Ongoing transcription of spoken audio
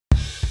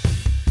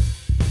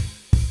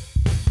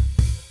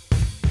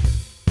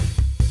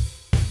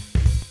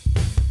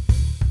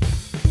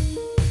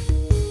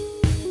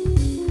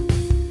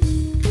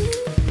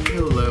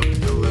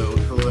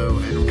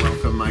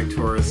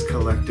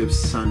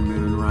Sun,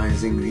 Moon,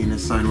 Rising,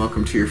 Venus sign.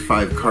 Welcome to your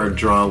 5-card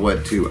draw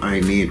What Do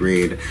I Need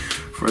read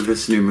for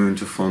this new moon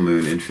to full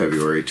moon in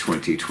February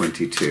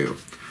 2022.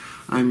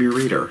 I'm your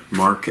reader,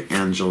 Mark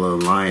Angelo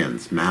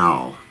Lyons,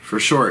 Mal for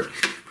short.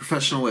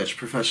 Professional witch,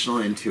 professional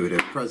intuitive,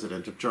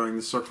 president of Drawing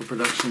the Circle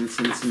Productions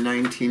since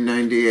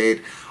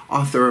 1998,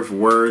 author of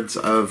Words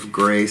of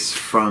Grace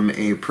from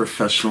a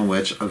Professional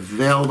Witch,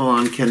 available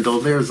on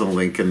Kindle. There's a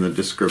link in the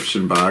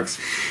description box.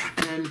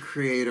 And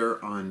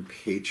creator on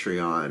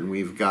Patreon.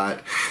 We've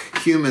got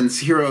humans,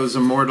 heroes,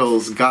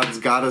 immortals, gods,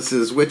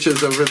 goddesses,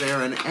 witches over there,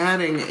 and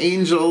adding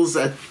angels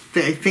at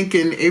I think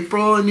in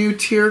April, a new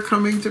tier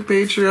coming to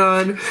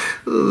Patreon.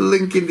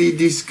 Link in the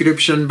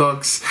description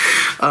box.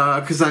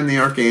 Because I'm the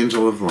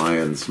Archangel of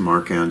Lyons,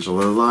 Mark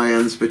Angelo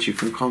Lyons, but you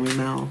can call me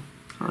Mal.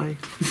 Hi.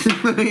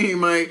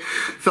 My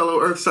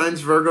fellow Earth signs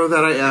Virgo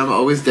that I am,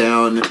 always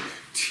down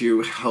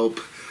to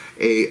help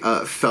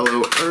a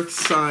fellow Earth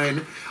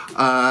sign.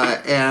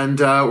 And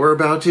we're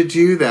about to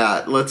do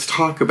that. Let's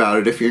talk about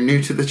it. If you're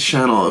new to the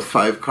channel, a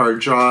 5-card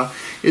draw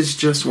is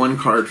just one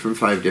card from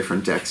 5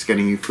 different decks,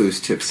 getting you clues,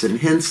 tips, and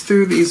hints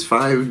through these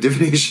 5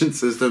 divination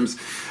systems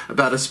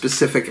about a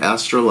specific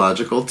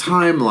astrological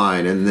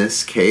timeline. In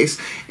this case,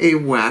 a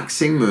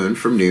waxing moon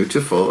from new to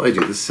full. I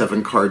do the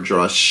 7-card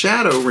draw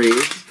shadow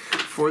reads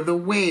for the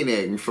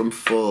waning from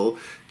full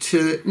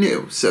to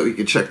new. So you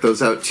can check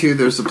those out too.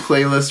 There's a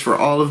playlist for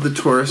all of the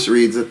Taurus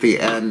reads at the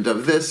end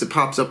of this. It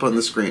pops up on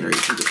the screen, or you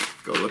can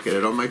just go look at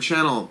it on my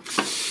channel.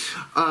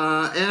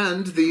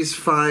 And these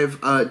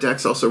 5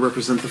 decks also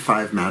represent the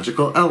 5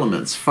 magical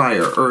elements: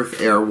 fire,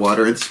 earth, air,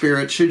 water, and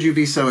spirit. Should you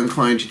be so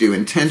inclined to do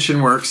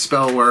intention work,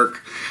 spell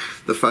work,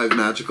 the 5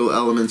 magical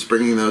elements,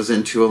 bringing those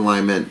into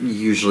alignment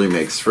usually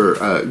makes for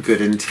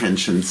good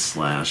intention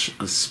slash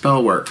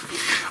spell work.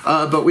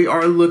 But we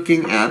are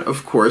looking at,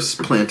 of course,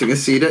 planting a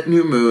seed at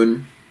new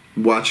moon,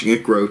 watching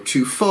it grow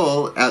to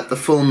full at the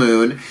full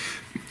moon.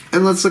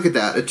 And let's look at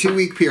that, a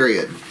 2-week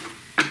period.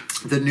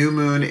 The new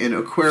moon in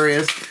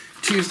Aquarius,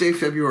 Tuesday,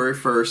 February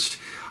 1st,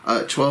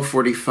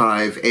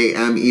 12:45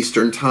 a.m.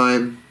 Eastern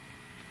Time.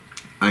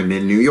 I'm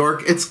in New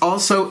York. It's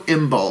also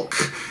in bulk,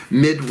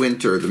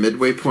 midwinter, the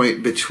midway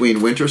point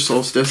between winter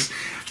solstice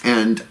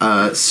and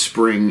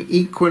spring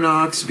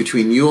equinox,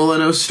 between Yule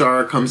and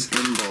Ostar, comes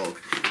in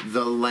bulk.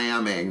 The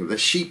lambing, the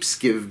sheeps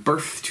give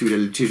birth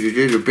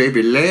to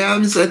baby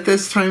lambs at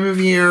this time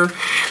of year.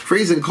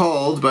 Freezing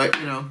cold, but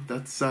you know,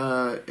 that's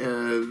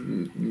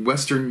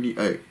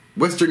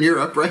Western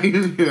Europe, right?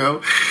 You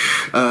know,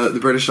 the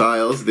British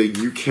Isles, the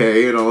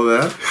UK, and all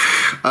that.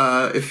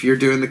 If you're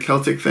doing the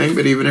Celtic thing,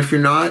 but even if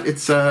you're not,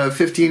 it's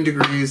 15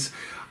 degrees.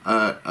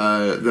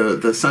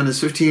 The sun is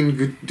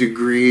 15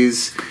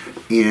 degrees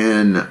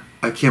in,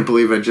 I can't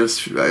believe I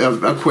just,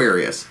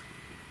 Aquarius.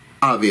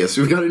 Obvious.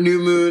 We've got a new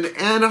moon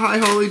and a high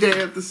holy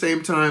day at the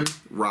same time.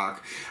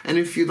 Rock. And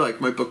if you'd like,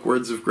 my book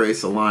Words of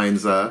Grace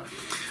aligns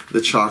the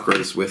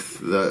chakras with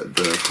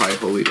the high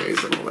holy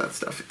days and all that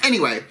stuff.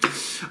 Anyway,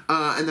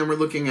 and then we're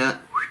looking at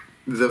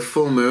the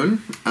full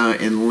moon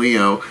in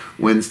Leo,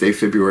 Wednesday,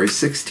 February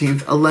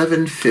 16th,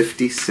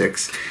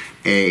 11:56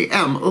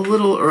 a.m. A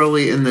little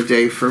early in the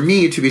day for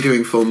me to be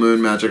doing full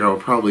moon magic. I'll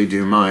probably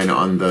do mine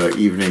on the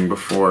evening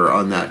before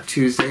on that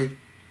Tuesday,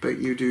 but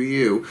you do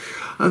you.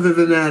 Other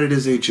than that, it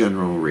is a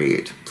general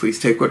read. Please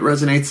take what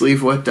resonates,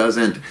 leave what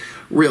doesn't.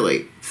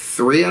 Really,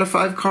 3 out of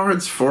 5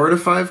 cards, 4 out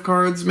of 5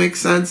 cards make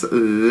sense.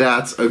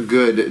 That's a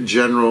good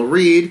general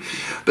read,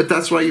 but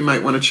that's why you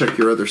might want to check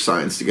your other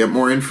signs to get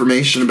more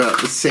information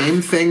about the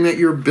same thing that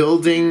you're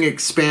building,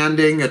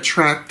 expanding,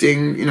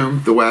 attracting, you know,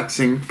 the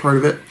waxing part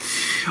of it,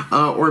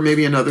 or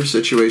maybe another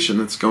situation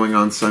that's going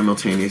on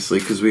simultaneously,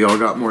 because we all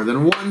got more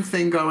than one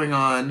thing going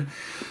on.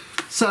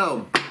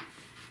 So,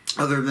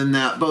 other than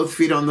that, both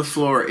feet on the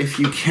floor if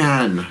you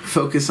can.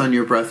 Focus on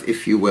your breath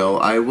if you will.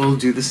 I will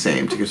do the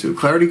same to give you the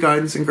clarity,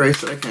 guidance, and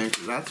grace that I can,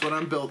 because that's what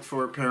I'm built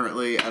for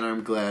apparently, and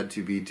I'm glad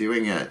to be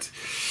doing it.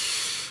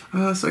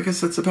 So I guess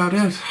that's about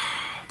it.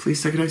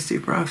 Please take a nice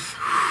deep breath.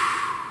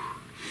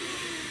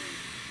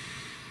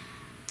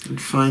 And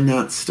find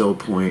that still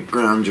point.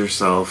 Ground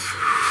yourself.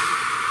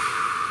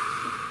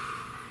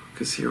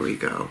 Because here we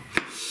go.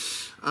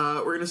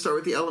 We're going to start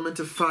with the element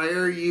of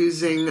fire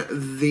using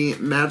the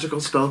Magical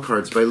Spell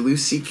Cards by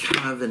Lucy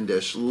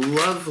Cavendish.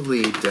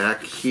 Lovely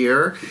deck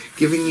here,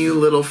 giving you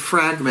little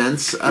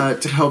fragments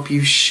to help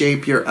you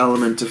shape your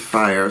element of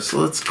fire. So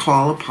let's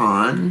call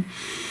upon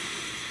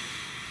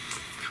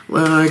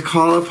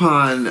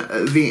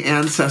the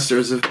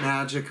ancestors of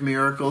magic,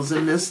 miracles,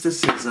 and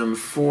mysticism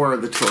for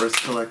the Taurus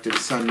Collective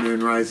Sun,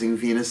 Moon, Rising,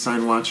 Venus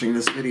sign watching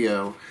this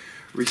video,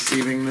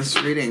 receiving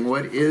this reading.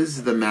 What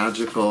is the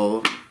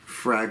magical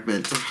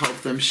fragment to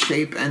help them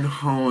shape and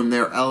hone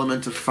their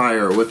element of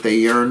fire, what they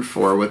yearn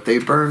for, what they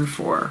burn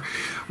for,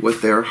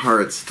 what their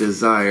hearts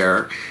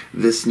desire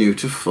this new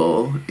to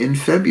full in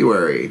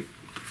February?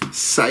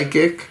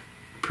 Psychic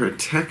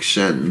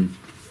protection.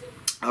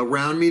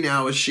 Around me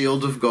now a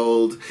shield of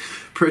gold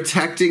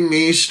protecting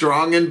me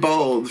strong and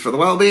bold for the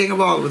well-being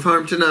of all with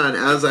harm to none,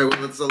 as I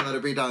will, so let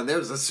it be done.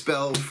 There's a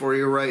spell for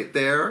you right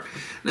there.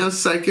 Now,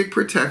 psychic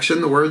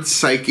protection, the word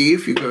psyche,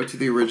 if you go to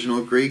the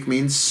original Greek,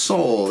 means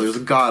soul. There's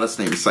a goddess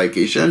named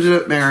Psyche. She ended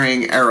up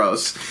marrying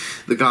Eros,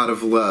 the god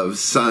of love,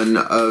 son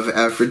of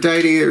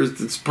Aphrodite.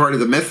 It's part of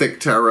the mythic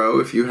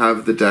tarot. If you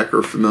have the deck or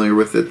are familiar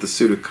with it, the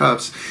Suit of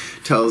Cups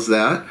tells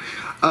that.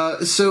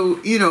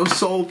 So, you know,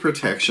 soul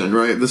protection,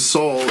 right? The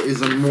soul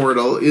is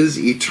immortal, is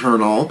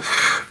eternal.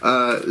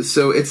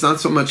 So it's not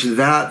so much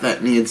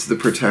that needs the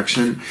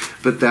protection,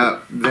 but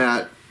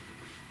that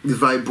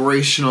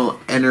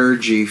vibrational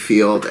energy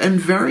field, and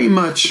very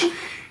much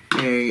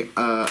a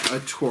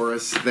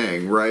Taurus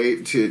thing,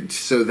 right?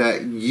 So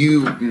that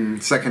you,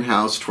 second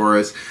house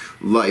Taurus,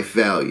 life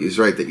values,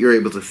 right? That you're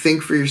able to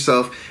think for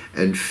yourself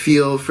and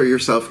feel for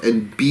yourself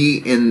and be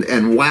in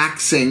and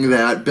waxing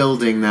that,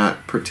 building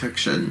that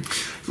protection.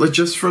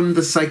 Just from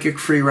the psychic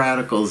free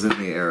radicals in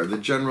the air, the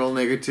general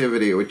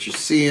negativity, what you're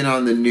seeing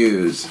on the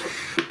news.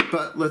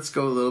 But let's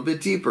go a little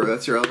bit deeper.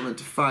 That's your element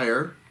of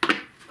fire.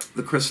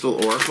 The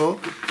Crystal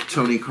Oracle,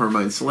 Tony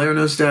Carmine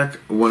Salerno's deck,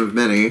 one of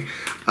many,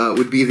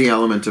 would be the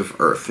element of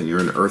earth, and you're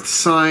an earth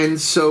sign,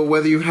 so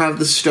whether you have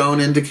the stone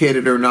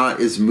indicated or not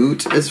is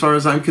moot as far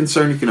as I'm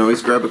concerned. You can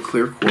always grab a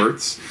clear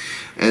quartz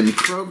and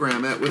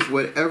program it with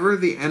whatever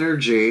the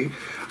energy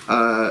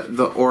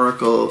the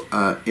oracle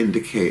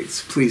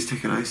indicates. Please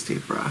take a nice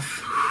deep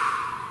breath.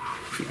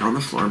 Feet on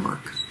the floor,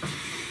 Mark.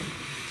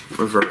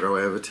 For Virgo,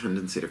 I have a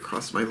tendency to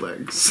cross my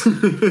legs.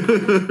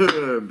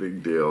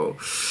 Big deal.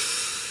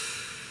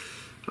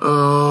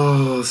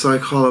 Oh, so I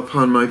call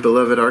upon my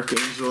beloved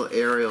Archangel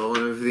Ariel,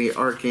 one of the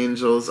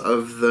archangels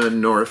of the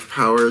north,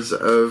 powers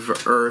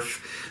of earth.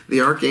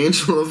 The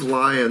Archangel of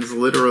Lyons,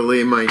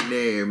 literally my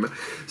name.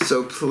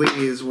 So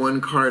please,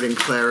 one card in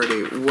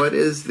clarity. What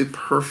is the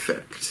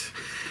perfect,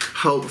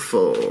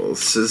 helpful,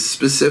 as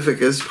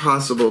specific as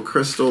possible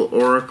crystal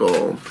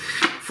oracle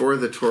for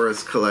the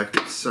Taurus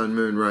collective, Sun,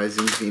 Moon,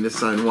 Rising, Venus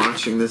sign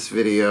watching this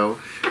video,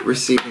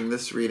 receiving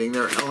this reading?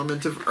 Their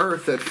element of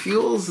earth that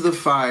fuels the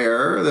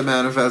fire that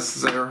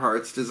manifests their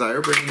heart's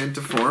desire, bringing it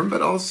into form,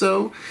 but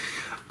also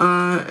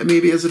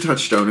maybe as a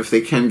touchstone if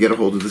they can get a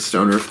hold of the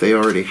stone, or if they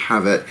already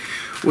have it.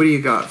 What do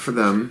you got for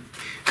them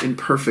in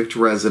perfect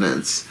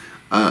resonance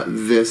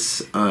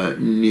this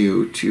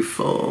new to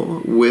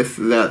full with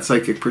that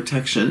psychic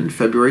protection,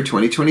 February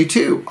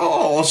 2022?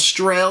 Oh,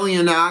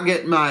 Australian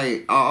agate,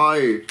 mate.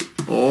 Oi.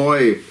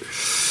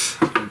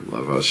 I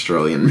love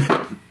Australian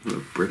men.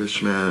 The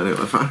British man.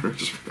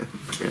 Irish man.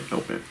 Can't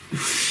help it.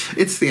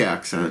 It's the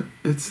accent.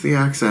 It's the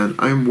accent.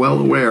 I'm well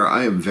aware.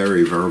 I am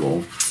very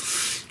verbal.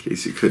 In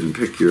case you couldn't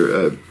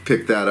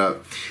pick that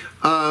up.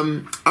 All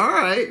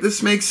right,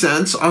 this makes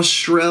sense.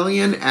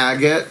 Australian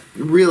agate,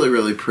 really,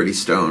 really pretty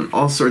stone.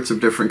 All sorts of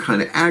different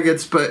kind of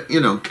agates, but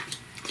you know,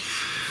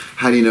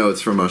 how do you know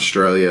it's from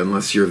Australia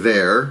unless you're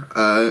there?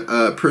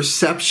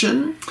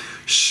 Perception,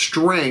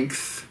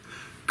 strength,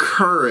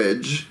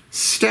 courage,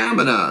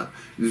 stamina.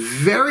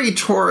 Very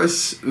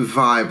Taurus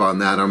vibe on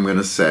that, I'm going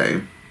to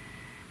say.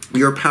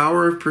 Your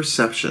power of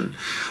perception,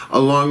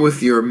 along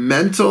with your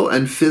mental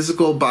and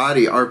physical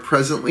body, are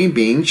presently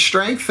being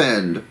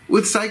strengthened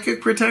with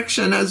psychic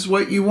protection as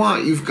what you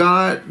want. You've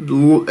got,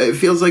 it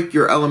feels like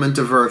your element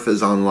of earth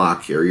is on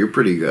lock here. You're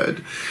pretty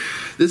good.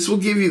 This will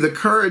give you the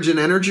courage and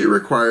energy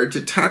required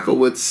to tackle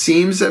what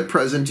seems at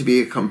present to be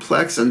a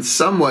complex and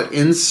somewhat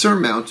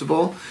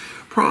insurmountable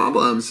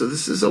problem. So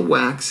this is a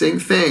waxing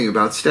thing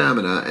about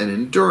stamina and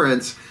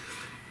endurance.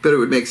 But it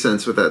would make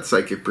sense with that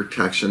psychic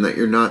protection that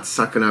you're not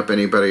sucking up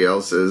anybody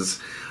else's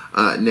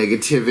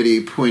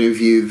negativity, point of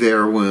view,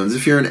 their wounds.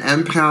 If you're an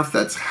empath,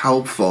 that's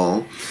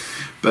helpful.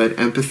 But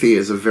empathy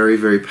is a very,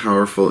 very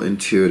powerful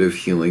intuitive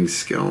healing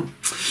skill.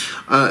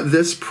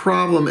 This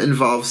problem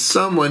involves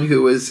someone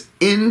who is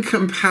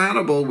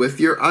incompatible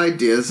with your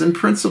ideas and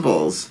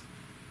principles.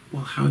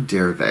 Well, how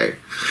dare they?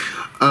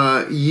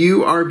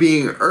 You are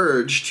being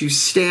urged to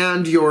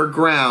stand your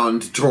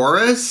ground.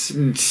 Taurus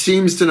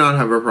seems to not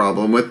have a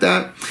problem with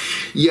that,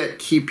 yet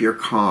keep your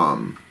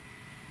calm.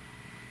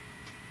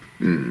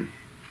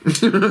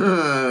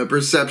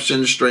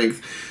 Perception,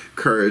 strength,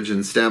 courage,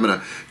 and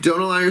stamina.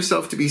 Don't allow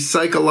yourself to be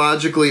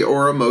psychologically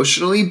or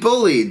emotionally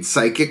bullied.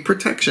 Psychic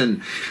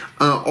protection.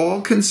 All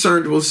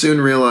concerned will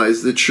soon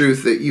realize the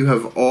truth that you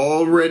have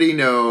already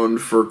known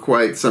for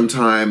quite some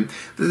time,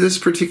 that this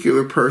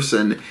particular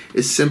person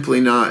is simply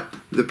not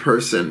the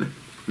person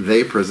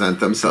they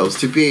present themselves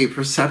to be.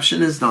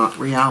 Perception is not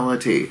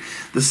reality.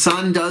 The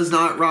sun does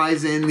not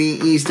rise in the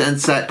east and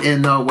set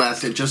in the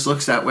west. It just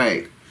looks that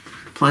way.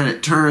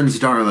 Planet turns,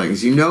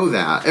 darlings. You know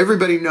that.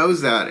 Everybody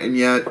knows that. And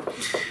yet,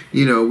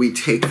 you know, we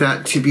take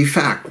that to be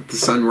fact. The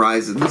sun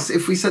rises.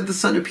 If we said the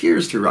sun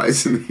appears to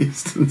rise in the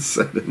east and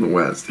set in the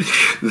west,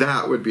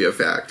 that would be a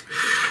fact.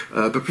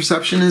 But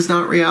perception is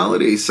not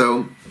reality.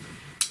 So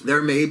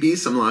there may be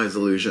some lies,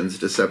 illusions,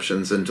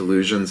 deceptions, and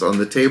delusions on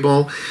the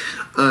table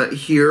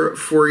here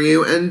for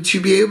you. And to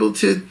be able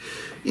to,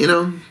 you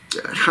know,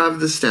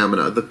 have the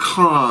stamina, the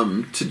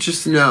calm, to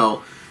just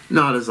know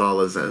not as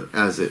all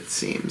as it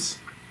seems.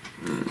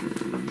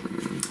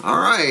 All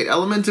right,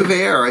 element of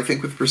air. I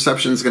think with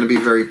perception is going to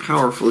be very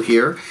powerful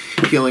here.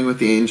 Healing with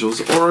the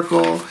Angel's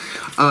Oracle.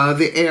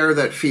 The air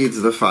that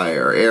feeds the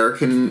fire. Air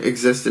can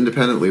exist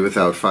independently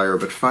without fire,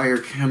 but fire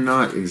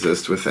cannot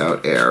exist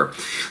without air.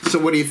 So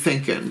what are you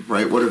thinking,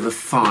 right? What are the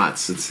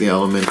thoughts? It's the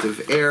element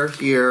of air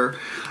here,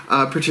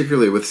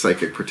 particularly with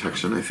psychic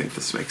protection. I think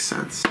this makes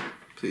sense.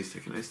 Please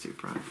take a nice deep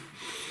breath.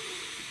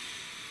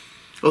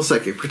 Well,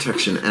 psychic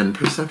protection and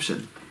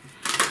perception.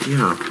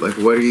 Yeah, like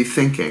what are you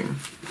thinking?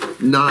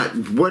 Not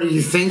what are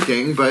you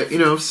thinking, but you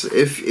know,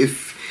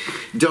 if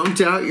don't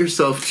doubt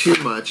yourself too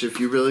much. If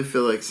you really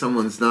feel like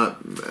someone's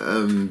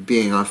not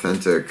being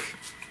authentic,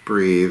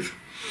 breathe.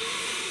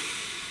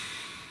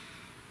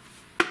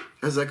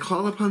 As I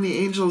call upon the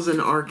angels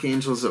and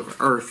archangels of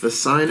earth, the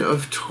sign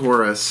of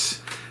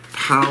Taurus,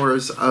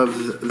 powers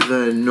of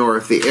the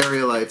north, the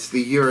Arielites,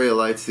 the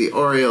Urielites, the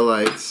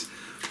Oriolites,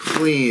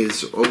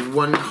 please,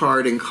 one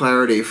card in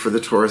clarity for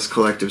the Taurus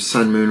collective,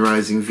 Sun, Moon,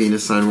 Rising,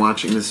 Venus sign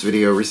watching this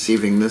video,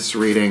 receiving this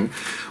reading.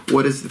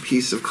 What is the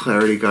piece of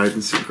clarity,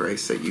 guidance, and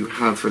grace that you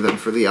have for them,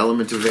 for the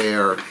element of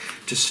air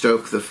to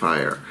stoke the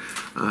fire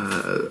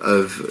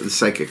of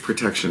psychic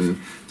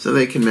protection so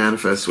they can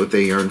manifest what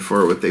they yearn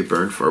for, what they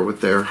burn for,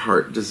 what their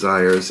heart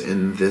desires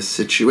in this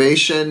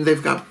situation?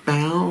 They've got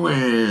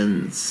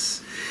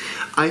balance.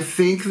 I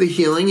think the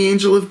healing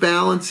angel of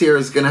balance here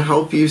is going to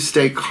help you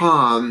stay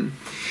calm,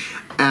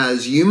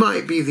 as you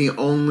might be the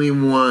only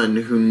one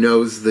who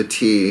knows the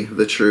tea,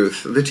 the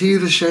truth, the tea,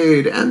 the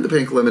shade, and the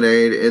pink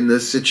lemonade in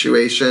this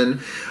situation.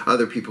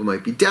 Other people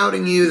might be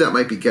doubting you. That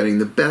might be getting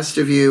the best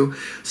of you.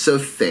 So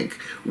think,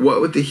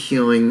 what would the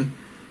healing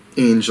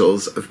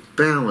angels of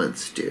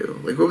balance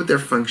do? Like, what would their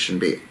function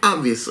be?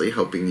 Obviously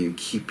helping you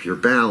keep your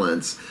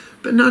balance,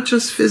 but not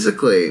just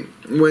physically.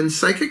 When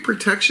psychic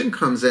protection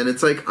comes in,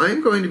 it's like,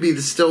 I'm going to be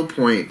the still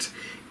point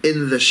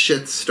in the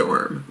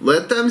shitstorm.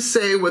 Let them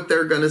say what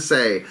they're going to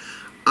say.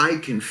 I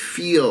can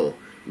feel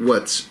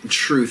what's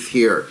truth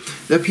here.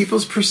 That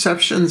people's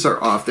perceptions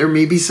are off. There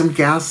may be some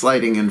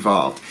gaslighting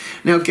involved.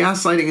 Now,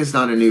 gaslighting is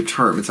not a new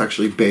term. It's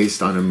actually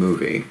based on a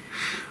movie.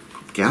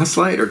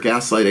 Gaslight or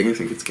gaslighting? I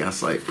think it's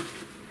gaslight.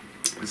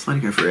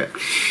 Gaslighting, I forget.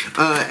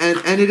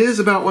 And it is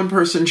about one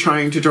person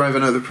trying to drive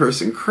another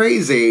person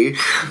crazy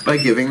by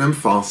giving them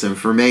false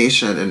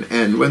information.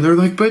 And when they're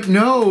like, but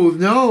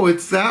no,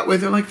 it's that way.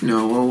 They're like,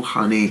 no,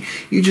 honey,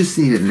 you just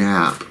need a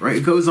nap, right?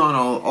 It goes on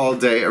all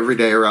day, every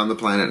day around the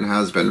planet and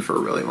has been for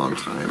a really long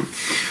time.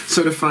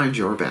 So to find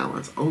your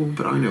balance, oh,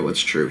 but I know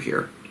what's true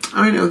here.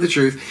 I know the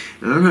truth.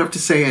 And I don't have to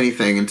say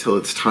anything until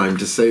it's time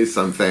to say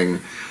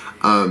something.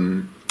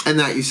 And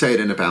that you say it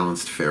in a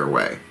balanced, fair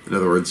way. In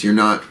other words, you're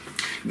not...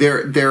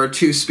 There are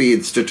two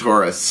speeds to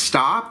Taurus.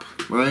 Stop,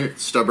 right?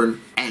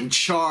 Stubborn, and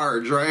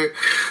charge, right?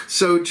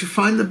 So to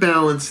find the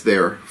balance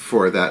there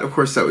for that, of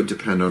course that would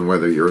depend on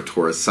whether you're a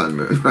Taurus, Sun,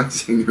 Moon,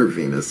 Rising, or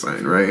Venus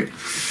sign, right?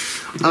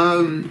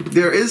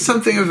 There is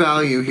something of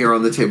value here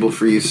on the table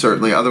for you,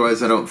 certainly.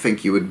 Otherwise, I don't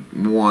think you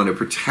would want to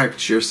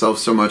protect yourself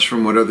so much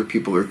from what other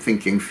people are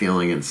thinking,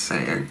 feeling, and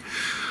saying.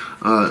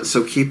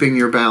 So keeping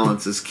your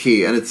balance is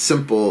key, and it's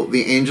simple.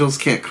 The angels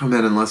can't come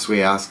in unless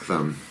we ask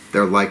them.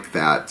 They're like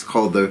that. It's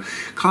called the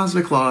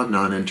cosmic law of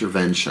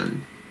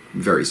non-intervention.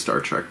 Very Star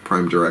Trek,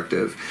 prime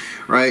directive,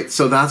 right?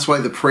 So that's why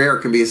the prayer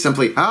can be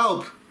simply,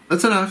 help!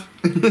 That's enough.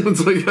 That's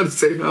all you gotta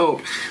say,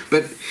 help.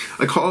 But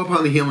I call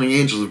upon the healing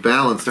angels of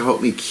balance to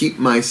help me keep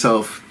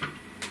myself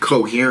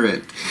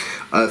coherent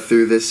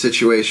through this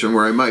situation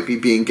where I might be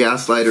being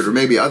gaslighted, or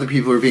maybe other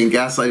people are being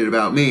gaslighted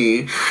about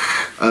me,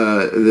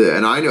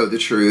 and I know the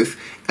truth,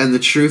 and the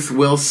truth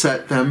will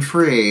set them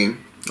free.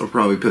 It'll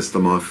probably piss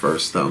them off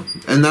first, though.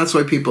 And that's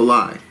why people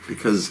lie,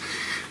 because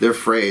they're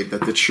afraid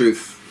that the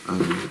truth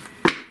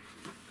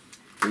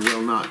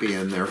will not be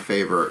in their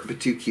favor. But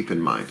do keep in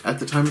mind, at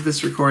the time of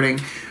this recording,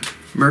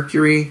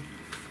 Mercury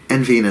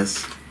and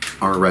Venus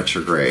are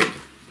retrograde.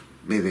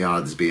 May the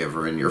odds be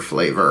ever in your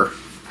flavor.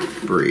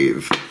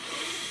 Breathe.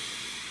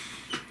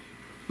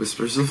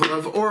 Whispers of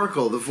Love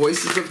Oracle, the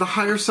voices of the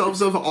higher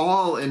selves of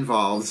all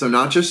involved. So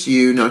not just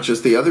you, not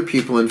just the other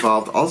people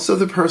involved, also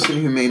the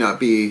person who may not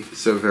be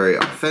so very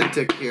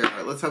authentic here. All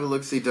right, let's have a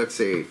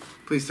look-see-duck-see.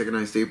 Please take a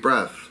nice deep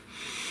breath.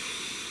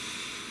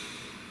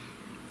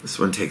 This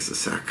one takes a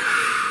sec.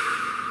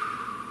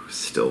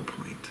 Still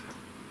point.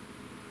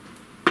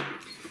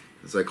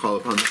 As I call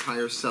upon the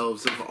higher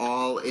selves of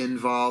all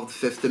involved,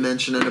 5th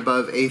dimension and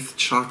above, 8th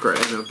chakra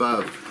and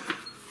above.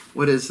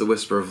 What is the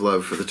whisper of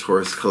love for the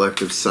Taurus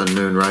collective, Sun,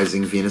 Moon,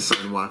 Rising, Venus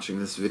sign watching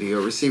this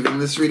video, receiving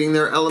this reading?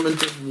 Their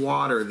element of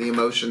water, the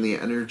emotion, the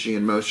energy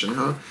in motion,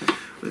 huh?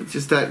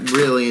 Just that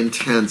really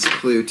intense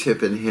clue,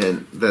 tip, and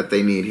hint that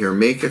they need here.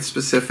 Make it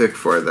specific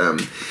for them.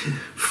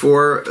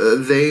 For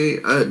they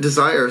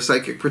desire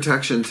psychic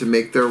protection to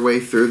make their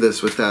way through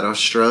this with that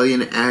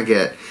Australian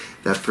agate,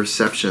 that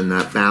perception,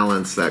 that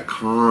balance, that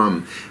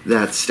calm,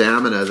 that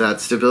stamina,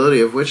 that stability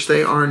of which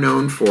they are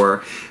known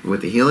for. And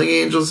with the healing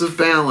angels of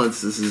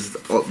balance, this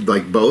is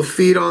like both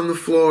feet on the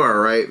floor,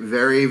 right?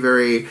 Very,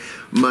 very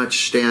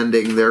much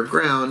standing their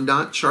ground,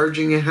 not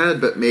charging ahead,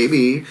 but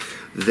maybe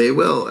They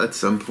will at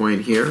some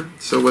point here.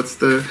 So what's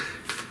the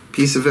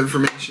piece of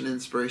information,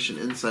 inspiration,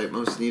 insight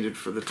most needed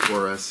for the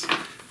Taurus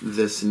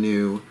this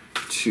new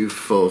to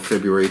full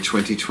February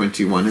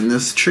 2021 in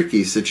this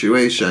tricky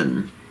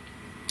situation?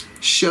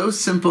 Show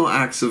simple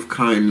acts of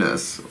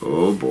kindness.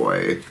 Oh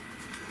boy.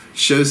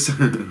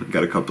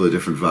 Got a couple of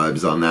different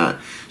vibes on that.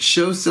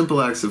 Show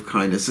simple acts of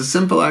kindness. A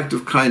simple act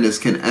of kindness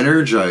can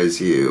energize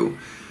you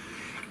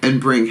and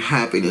bring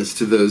happiness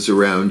to those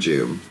around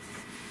you.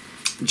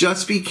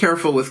 Just be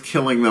careful with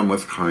killing them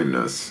with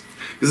kindness,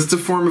 because it's a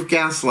form of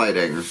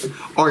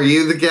gaslighting. Are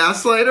you the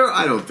gaslighter?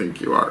 I don't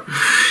think you are.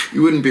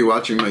 You wouldn't be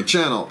watching my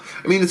channel.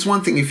 I mean, it's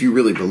one thing if you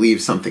really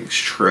believe something's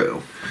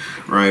true,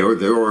 right?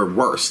 Or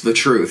worse, the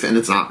truth, and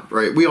it's not,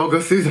 right? We all go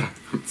through that.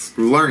 It's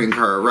a learning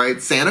curve,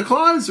 right? Santa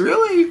Claus?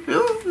 Really?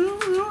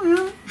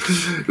 Yeah.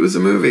 It was a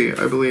movie,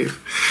 I believe.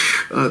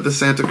 The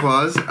Santa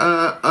Claus.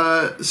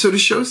 So to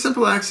show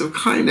simple acts of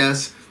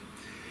kindness,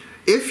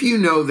 if you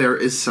know there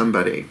is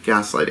somebody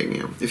gaslighting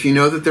you, if you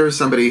know that there is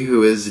somebody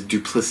who is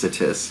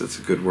duplicitous, that's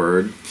a good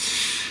word,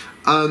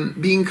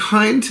 being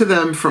kind to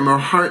them from a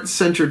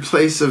heart-centered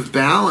place of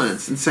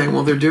balance and saying,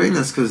 well, they're doing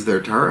this because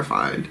they're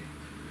terrified.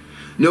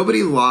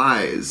 Nobody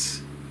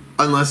lies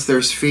unless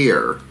there's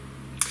fear.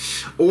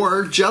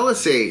 Or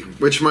jealousy,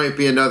 which might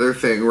be another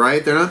thing,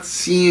 right? They're not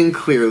seeing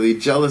clearly.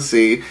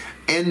 Jealousy,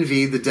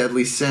 envy, the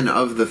deadly sin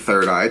of the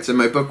third eye. It's in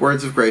my book,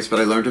 Words of Grace, but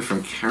I learned it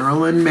from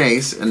Carolyn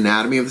Mace,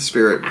 Anatomy of the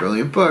Spirit,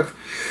 brilliant book.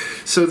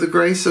 So the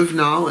grace of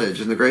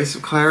knowledge and the grace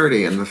of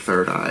clarity in the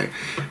third eye.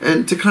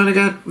 And to kind of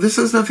get, this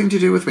has nothing to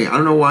do with me. I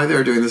don't know why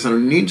they're doing this. I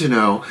don't need to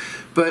know.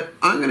 But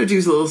I'm going to do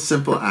little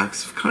simple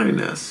acts of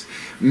kindness.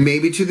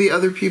 Maybe to the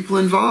other people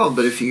involved.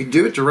 But if you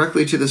do it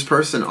directly to this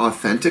person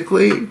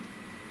authentically,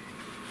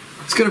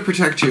 it's going to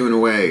protect you in a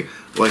way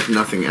like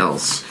nothing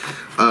else.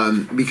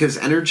 Because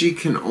energy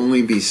can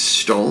only be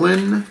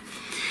stolen.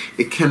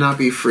 It cannot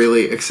be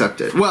freely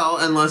accepted. Well,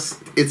 unless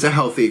it's a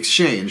healthy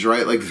exchange,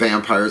 right? Like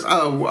vampires.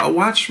 Oh,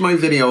 watch my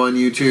video on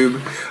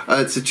YouTube.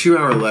 It's a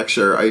 2-hour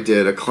lecture. I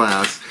did a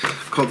class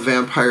called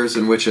Vampires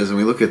and Witches, and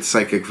we look at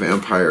psychic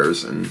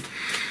vampires and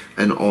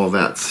all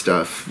that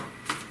stuff.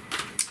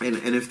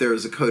 And if there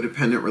is a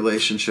codependent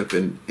relationship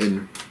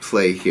in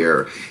play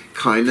here,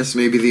 kindness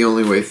may be the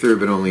only way through,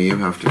 but only you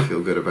have to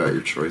feel good about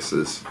your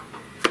choices,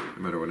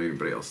 no matter what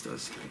anybody else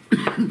does.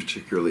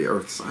 Particularly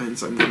earth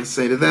signs, I'm going to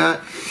say to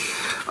that.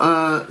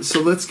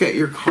 So let's get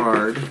your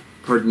card.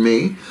 Pardon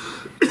me.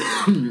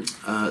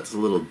 It's a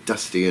little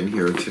dusty in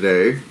here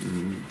today.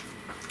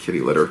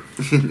 Kitty litter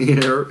in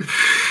the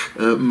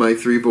air. My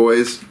 3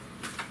 boys.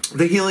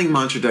 The Healing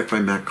Mantra deck by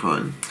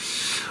Metcon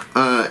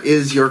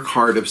is your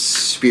card of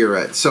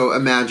spirit. So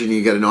imagine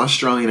you get an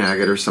Australian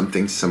agate or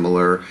something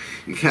similar.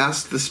 You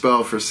cast the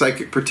spell for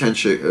psychic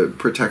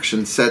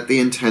protection, set the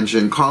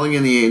intention, calling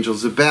in the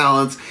angels of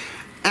balance,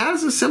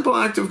 as a simple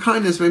act of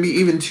kindness, maybe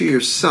even to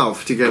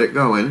yourself to get it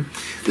going.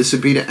 This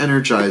would be to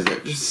energize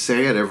it. Just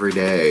say it every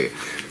day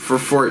for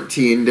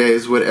 14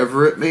 days,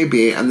 whatever it may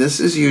be. And this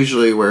is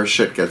usually where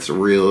shit gets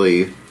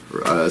really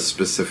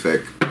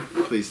specific.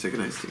 Please take a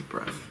nice deep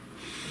breath.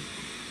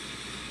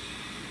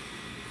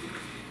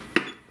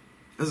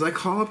 As I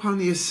call upon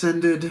the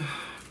Ascended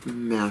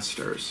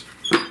Masters,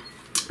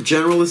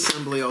 General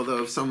Assembly,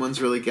 although if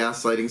someone's really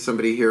gaslighting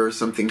somebody here or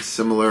something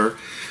similar,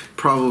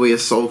 probably a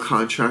soul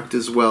contract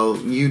as well.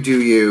 You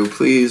do you.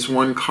 Please,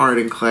 one card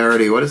in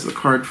clarity. What is the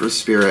card for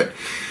spirit?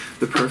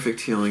 The perfect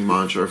healing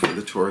mantra for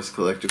the Taurus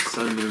collective.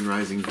 Sun, Moon,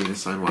 Rising,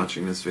 Venus sign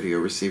watching this video,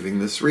 receiving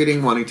this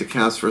reading, wanting to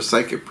cast for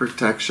psychic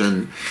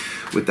protection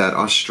with that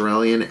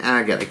Australian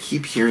agate. I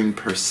keep hearing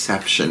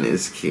perception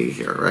is key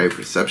here, right?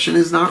 Perception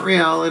is not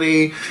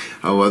reality.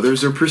 How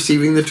others are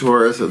perceiving the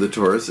Taurus, or the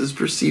Taurus is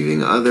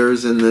perceiving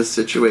others in this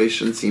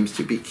situation seems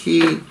to be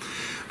key.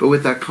 But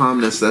with that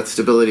calmness, that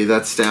stability,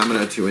 that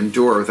stamina to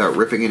endure without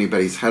ripping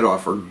anybody's head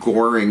off or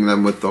goring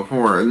them with the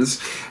horns,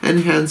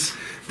 and hence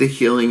the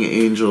healing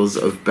angels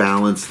of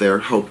balance there,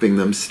 helping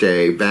them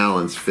stay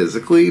balanced,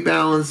 physically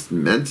balanced,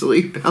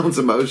 mentally balanced,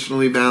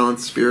 emotionally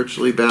balanced,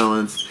 spiritually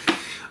balanced,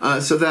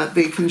 so that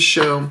they can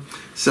show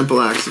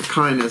simple acts of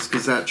kindness,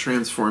 because that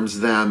transforms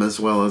them as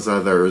well as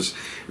others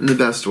in the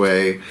best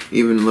way,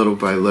 even little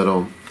by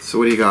little. So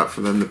what do you got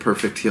for them? The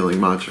perfect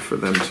healing mantra for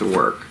them to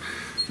work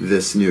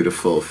this new to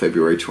full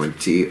February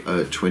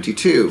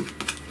 2022.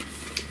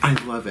 I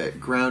love it.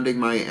 Grounding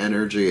my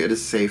energy. It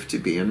is safe to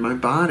be in my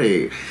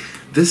body.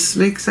 This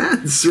makes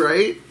sense,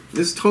 right?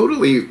 This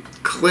totally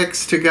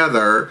clicks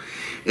together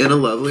in a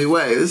lovely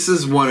way. This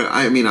is one,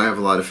 I mean, I have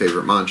a lot of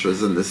favorite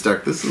mantras in this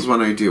deck. This is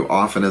one I do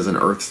often as an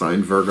earth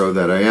sign Virgo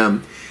that I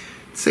am.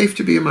 It's safe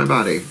to be in my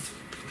body,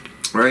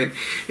 right?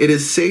 It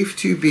is safe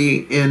to be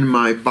in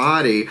my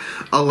body,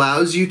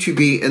 allows you to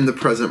be in the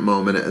present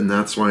moment, and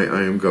that's why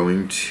I am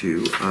going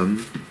to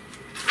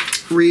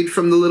read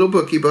from the little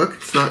bookie book.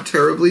 It's not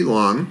terribly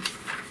long.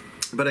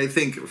 But I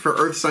think for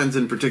earth signs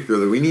in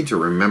particular, we need to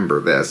remember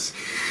this.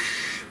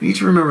 We need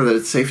to remember that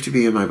it's safe to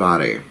be in my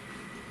body.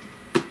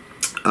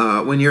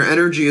 When your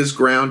energy is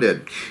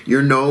grounded,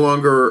 you're no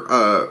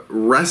longer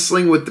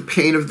wrestling with the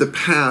pain of the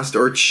past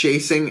or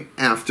chasing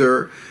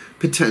after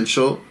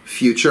potential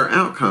future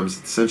outcomes.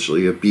 It's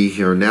essentially a be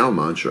here now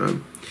mantra.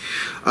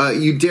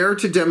 You dare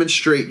to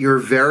demonstrate your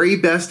very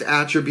best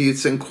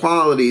attributes and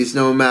qualities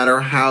no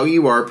matter how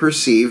you are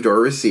perceived or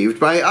received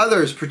by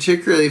others,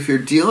 particularly if you're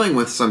dealing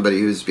with somebody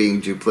who's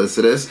being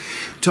duplicitous,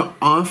 to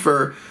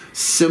offer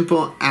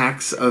simple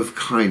acts of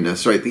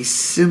kindness, right? These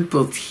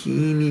simple,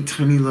 teeny,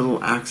 tiny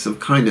little acts of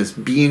kindness,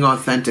 being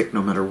authentic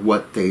no matter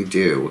what they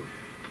do.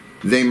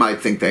 They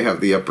might think they have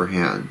the upper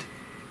hand,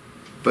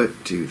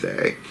 but do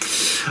they?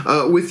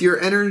 With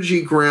your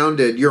energy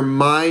grounded, your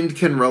mind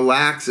can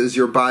relax as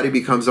your body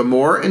becomes a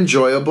more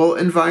enjoyable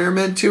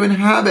environment to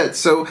inhabit.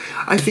 So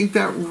I think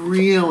that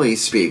really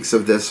speaks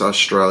of this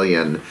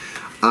Australian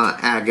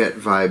agate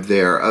vibe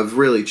there, of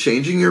really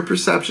changing your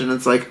perception.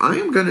 It's like, I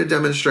am going to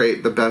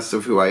demonstrate the best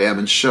of who I am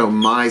and show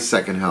my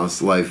second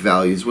house life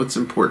values, what's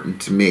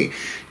important to me.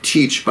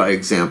 Teach by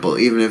example,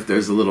 even if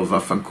there's a little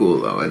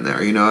vaffanculo in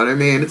there, you know what I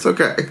mean? It's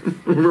okay.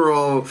 We're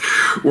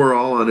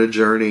all on a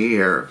journey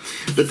here.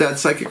 But that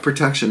psychic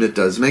protection, it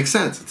does make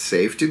sense. It's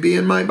safe to be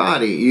in my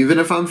body, even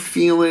if I'm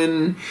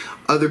feeling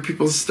other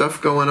people's stuff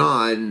going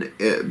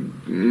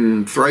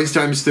on. Thrice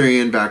times three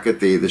and back at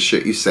thee, the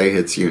shit you say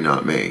hits you,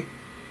 not me.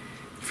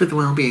 For the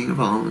well-being of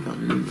all of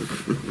them.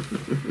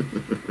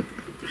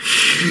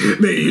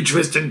 May you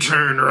twist and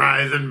turn,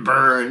 writhe and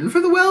burn.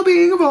 For the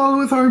well-being of all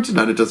with harm to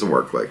none. It doesn't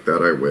work like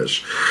that, I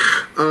wish.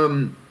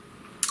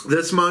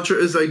 This mantra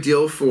is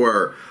ideal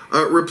for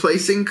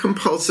replacing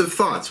compulsive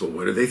thoughts. Well,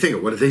 what are they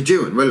thinking? What are they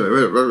doing? You know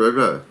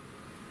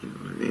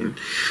what I mean?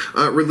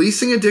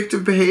 Releasing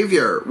addictive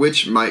behavior,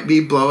 which might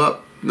be blow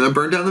up,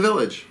 burn down the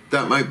village.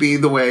 That might be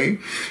the way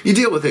you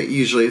deal with it.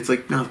 Usually it's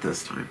like, not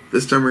this time.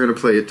 This time we're going to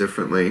play it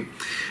differently.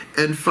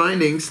 And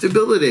finding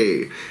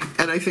stability.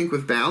 And I think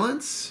with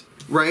balance,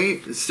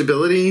 right?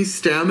 Stability,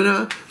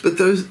 stamina, but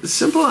those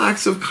simple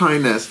acts of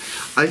kindness,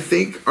 I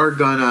think, are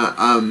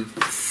gonna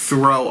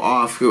throw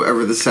off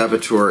whoever the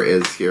saboteur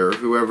is here,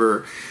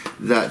 whoever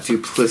that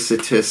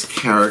duplicitous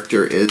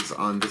character is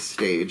on the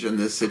stage in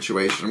this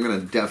situation. I'm gonna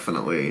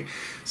definitely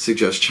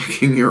suggest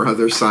checking your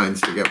other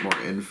signs to get more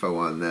info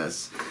on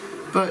this.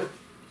 But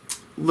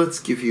let's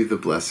give you the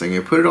blessing. I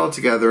put it all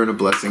together in a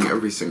blessing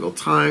every single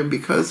time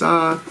because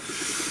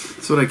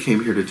that's what I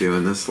came here to do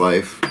in this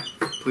life.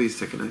 Please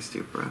take a nice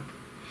deep breath.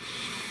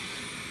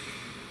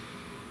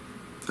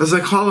 As I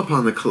call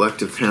upon the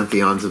collective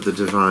pantheons of the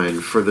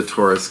divine for the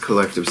Taurus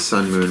collective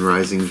sun, moon,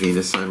 rising,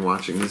 Venus sign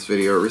watching this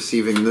video or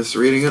receiving this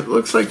reading, it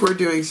looks like we're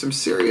doing some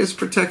serious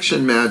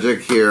protection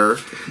magic here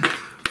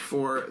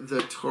for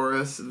the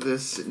Taurus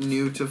this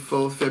new to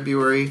full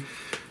February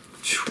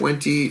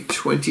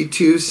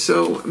 2022.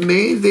 So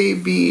may they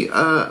be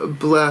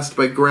blessed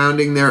by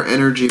grounding their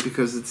energy,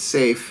 because it's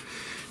safe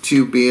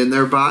to be in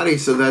their body,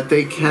 so that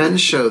they can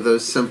show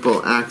those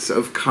simple acts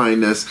of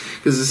kindness,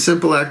 because a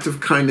simple act of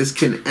kindness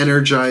can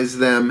energize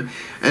them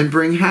and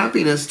bring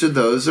happiness to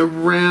those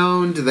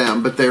around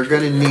them. But they're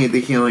going to need the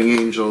healing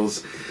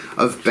angels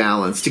of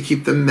balance to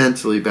keep them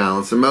mentally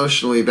balanced,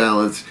 emotionally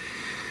balanced,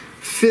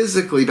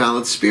 physically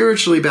balanced,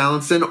 spiritually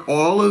balanced, and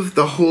all of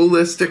the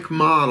holistic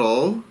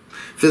model,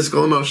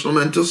 physical, emotional,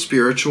 mental,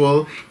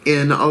 spiritual,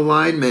 in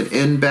alignment,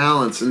 in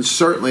balance. And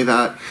certainly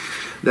that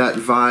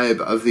vibe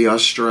of the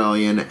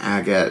Australian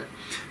agate,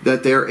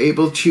 that they're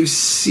able to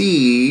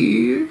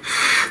see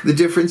the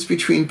difference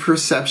between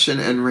perception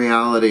and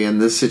reality in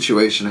this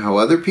situation, how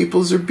other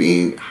people are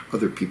being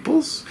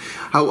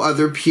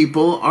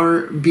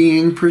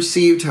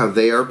perceived, how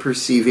they are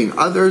perceiving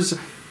others,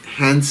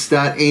 hence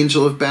that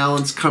angel of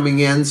balance coming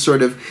in,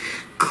 sort of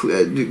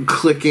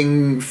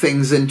clicking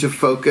things into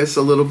focus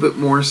a little bit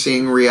more,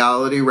 seeing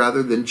reality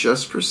rather than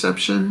just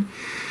perception.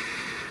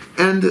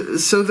 And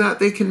so that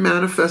they can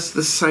manifest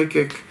the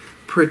psychic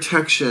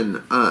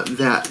protection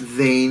that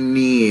they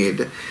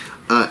need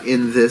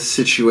in this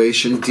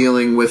situation,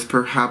 dealing with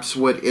perhaps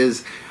what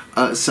is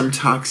some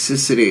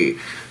toxicity,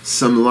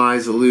 some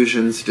lies,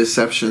 illusions,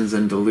 deceptions,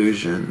 and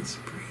delusions.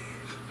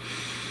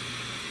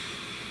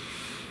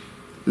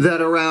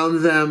 That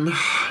around them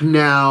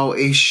now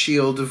a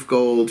shield of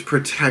gold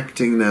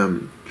protecting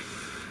them,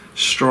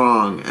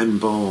 strong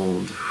and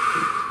bold,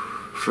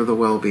 for the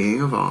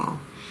well-being of all,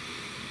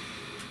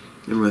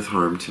 and with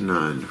harm to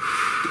none,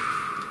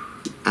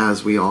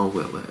 as we all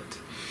will it.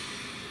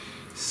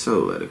 So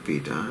let it be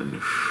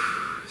done.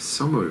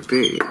 So mote it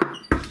be.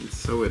 And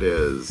so it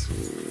is.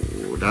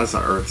 Ooh, that's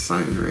an earth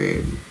sign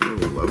read. I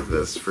love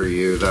this for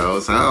you, though.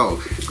 So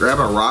grab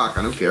a rock.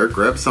 I don't care.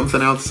 Grab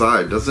something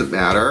outside. Doesn't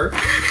matter.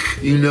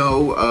 You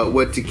know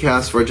what to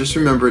cast for. Just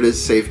remember, it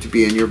is safe to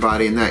be in your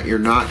body, and that you're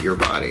not your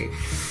body.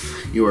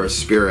 You are a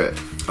spirit,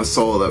 a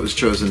soul that was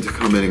chosen to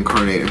come in,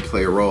 incarnate, and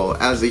play a role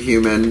as a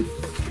human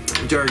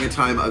during a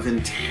time of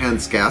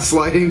intense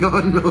gaslighting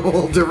on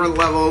all different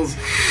levels.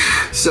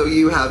 So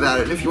you have at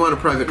it. And if you want a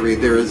private read,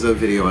 there is a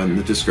video in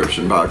the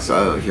description box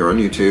here on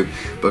YouTube,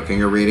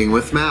 booking a reading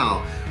with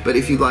Mal. But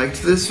if you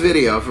liked this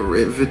video,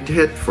 if it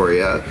hit for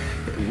you,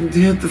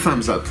 hit the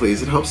thumbs up,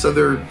 please. It helps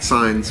other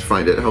signs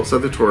find it. It helps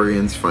other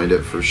Taurians find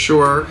it for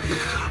sure.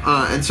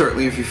 And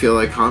certainly if you feel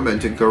like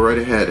commenting, go right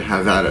ahead,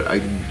 have at it. I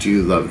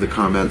do love the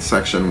comment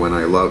section when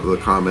I love the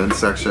comment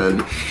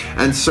section.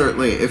 And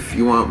certainly if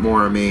you want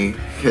more of me,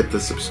 hit the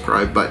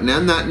subscribe button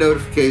and that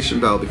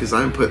notification bell, because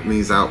I'm putting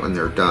these out when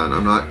they're done.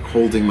 I'm not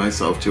holding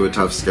myself to a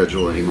tough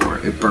schedule anymore.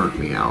 It burnt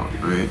me out,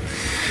 right?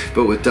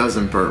 But what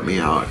doesn't burn me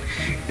out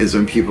is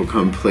when people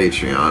come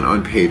Patreon,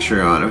 on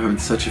Patreon. I'm having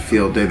such a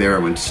field day there. I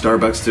went to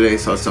Starbucks today,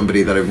 saw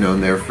somebody that I've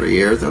known there for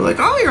years. They're like,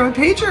 oh, you're on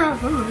Patreon.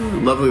 Oh,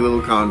 lovely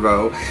little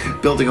convo.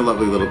 Building a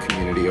lovely little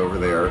community over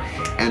there.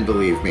 And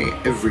believe me,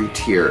 every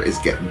tier is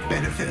getting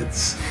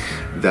benefits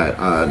that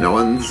no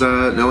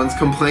one's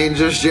complained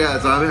just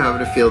yet. So I'm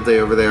having a field day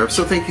over there.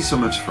 So thank you so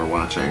much for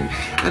watching.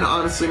 And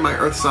honestly, my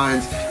earth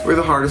signs, we're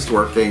the hardest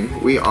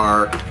working. We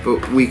are,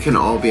 but we can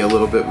all be a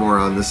little bit more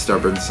on the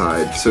stubborn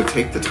side. So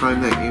take the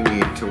time that you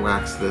need to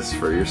wax this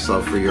for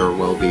yourself, for your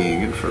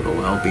well-being, and for the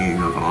well-being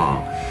of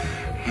all.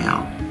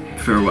 Hail.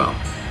 Farewell.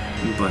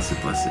 And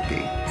blessed, blessed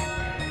be.